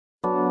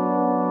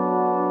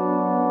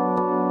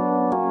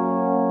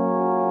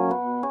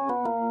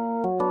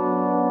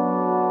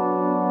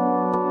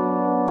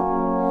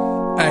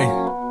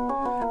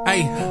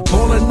Ayy,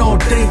 ballin' all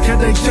day,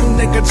 got a young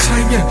nigga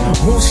tired.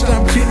 Won't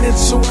stop getting it,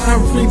 so I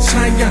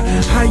retire.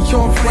 High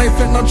off life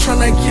and I'm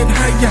tryna get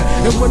higher.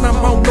 And when I'm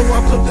out low,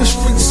 I put the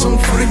streets on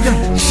fire.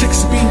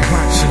 Chicks be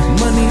watching,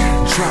 money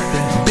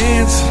dropping,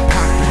 bands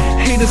popping.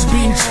 Haters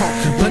be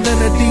talking, but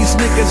none of these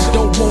niggas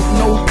don't want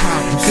no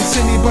problems. Cause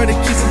anybody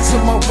kissing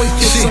to my way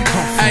gets a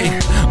coffin.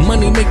 Ayy,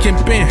 money making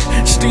band,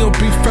 still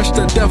be fresh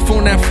to death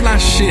on that fly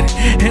shit.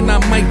 And I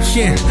might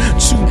get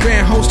 2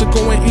 bad hoes to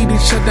go and eat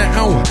each other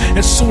out.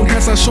 As soon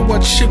as I show a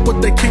chick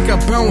what they kick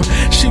about,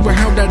 she will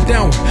hold that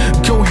down,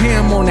 go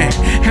ham on that.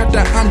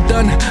 After I'm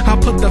done, I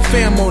put the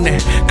fam on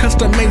that.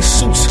 Custom made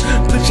suits,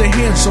 put your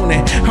hands on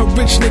that. A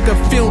rich nigga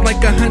feel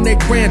like 100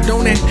 grand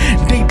on it.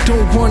 They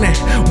don't want it.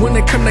 When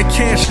it come to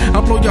cash, I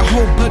blow your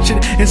whole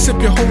budget and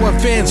sip your whole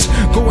advance.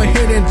 Go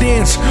ahead and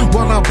dance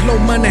while I blow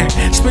money.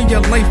 Spend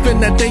your life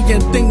in a day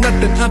and think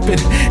nothing of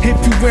it. If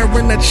you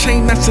wearing a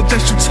chain, I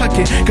suggest you tuck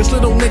it. Cause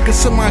little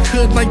niggas in my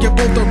hood like you're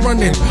both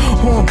running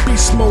on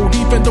beast mode,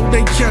 even though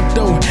they can't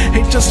though.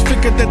 They just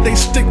figured that they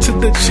stick to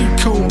the cheat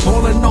code.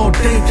 Ballin' all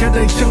day, got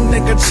a young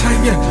nigga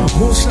tired.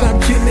 Won't stop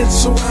getting it,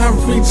 so I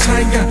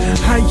retire.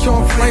 High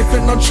off life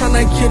and I'm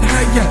tryna get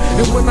higher.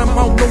 And when I'm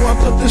out low, I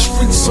put the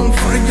streets on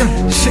fire.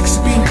 Chicks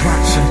be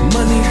watching,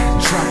 money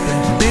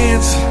dropping,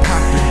 bands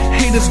popping.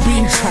 Haters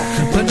be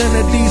talking, but none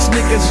of these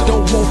niggas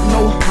don't want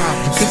no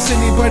problems. Cause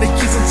anybody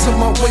kissing to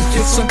my way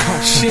gets a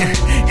coffin.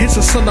 Shit, it's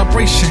a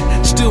celebration.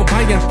 Still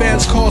buying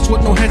fast cars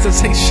with no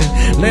hesitation.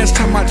 Last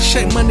time I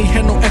checked, money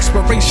had no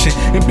expiration.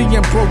 And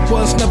being broke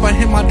was never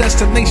in my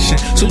destination.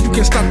 So you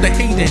can stop the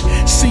hating.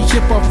 See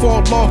if I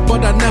fall off,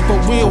 but I never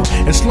will.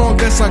 As long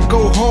as I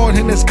go hard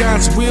and it's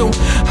God's will,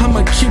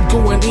 I'ma keep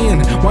going in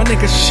while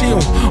niggas chill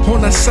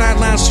on the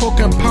sidelines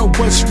talking about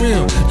what's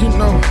real. You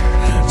know,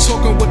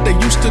 talking what they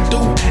used to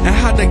do and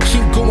how they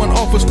keep going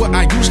off is what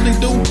I usually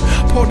do.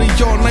 Party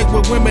all night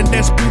with women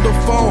that's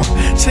beautiful.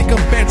 Take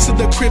them back to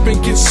the crib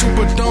and get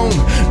super dome.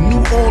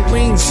 New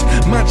Orleans,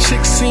 my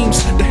chick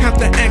seems to have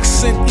the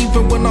accent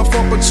even when I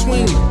fall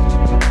between.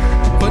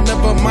 But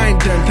never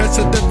mind that, that's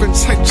a different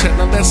type chat.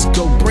 Now let's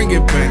go, bring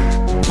it back.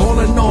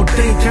 Ballin' all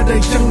day, got a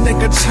young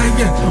nigga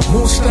tired.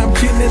 Won't stop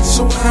getting it,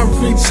 so I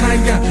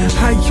retire.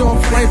 High off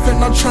life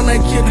and I'm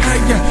tryna get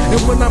higher.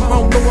 And when I'm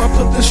out low, I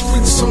put the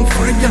streets on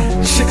fire.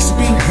 Chicks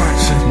be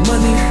watching,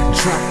 money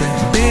dropping,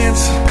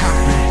 bands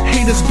popping.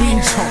 Haters be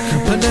talking,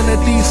 but none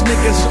of these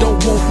niggas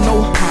don't want no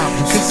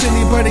problems. Cause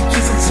anybody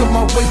kissing to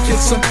my way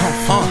gets a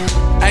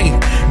coffin. Ayy,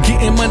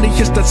 getting money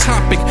is the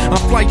topic. I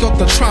fly off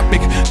the tropic.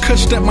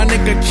 Kush that my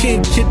nigga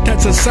can't get,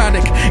 that's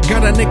exotic.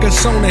 Got a nigga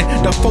zoning.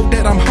 The foe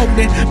that I'm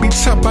holding be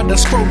tough by the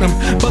scrotum,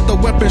 but the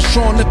weapon's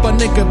drawn if a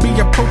nigga be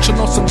approaching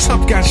on some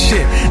tough guy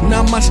shit.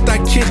 Now must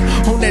I kid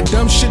on that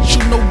dumb shit? You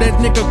know that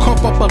nigga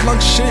cough up a lung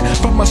shit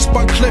from a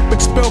spark clip,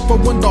 expelled for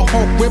window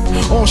hawk whip.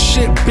 All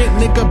shit bent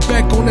nigga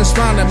back on his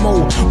violent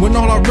mode. When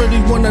all I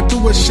really wanna do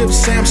is ship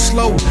Sam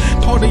slow.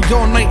 Party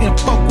all night and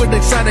fuck with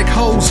exotic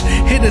hoes.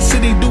 Hit the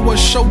city, do a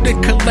show that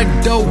collect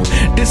dough.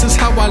 This is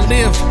how I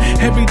live,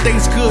 every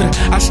day's good.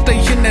 I stay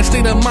in that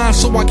state of mind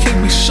so I can't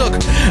be shook.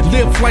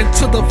 Live life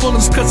to the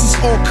fullest cause it's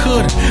all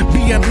good.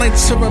 Be a night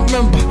to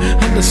remember,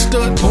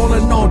 understood.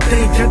 Ballin' all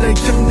day, got a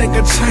young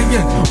nigga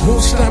tired.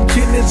 Won't stop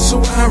getting it, so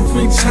I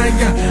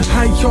retire.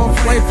 High off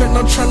life and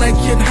I'm tryna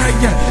get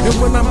higher. And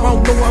when I'm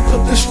out low, I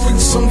put the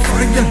streets on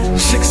fire.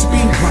 Chicks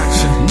be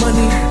watching,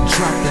 money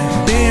dropping,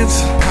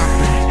 bands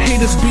popping.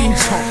 Haters be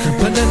talking,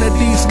 but none of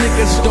these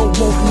niggas don't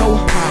want no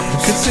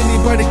problems. Cause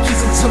anybody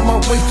kissing to my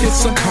way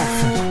gets a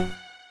coffin.